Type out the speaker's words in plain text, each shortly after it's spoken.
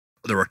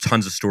there were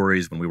tons of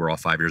stories when we were all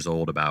 5 years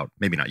old about,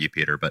 maybe not you,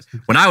 Peter, but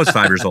when I was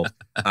 5 years old,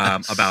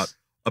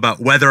 about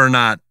whether or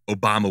not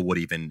Obama would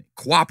even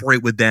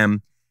cooperate with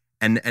them.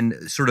 And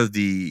sort of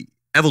the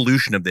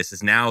evolution of this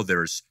is now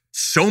there's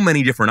so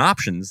many different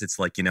options. It's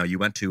like, you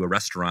went to a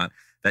restaurant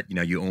that,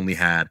 you only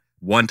had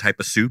one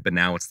type of soup, and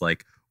now it's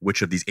like,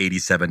 which of these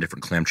 87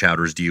 different clam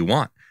chowders do you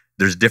want?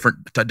 There's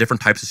different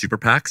types of super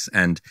PACs.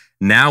 And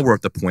now we're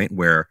at the point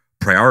where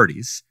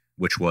priorities,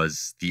 which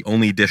was the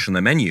only dish on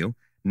the menu,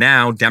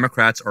 now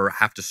Democrats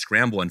have to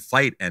scramble and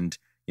fight and,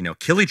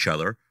 kill each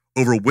other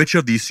over which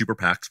of these super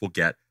PACs will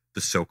get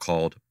the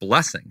so-called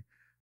blessing.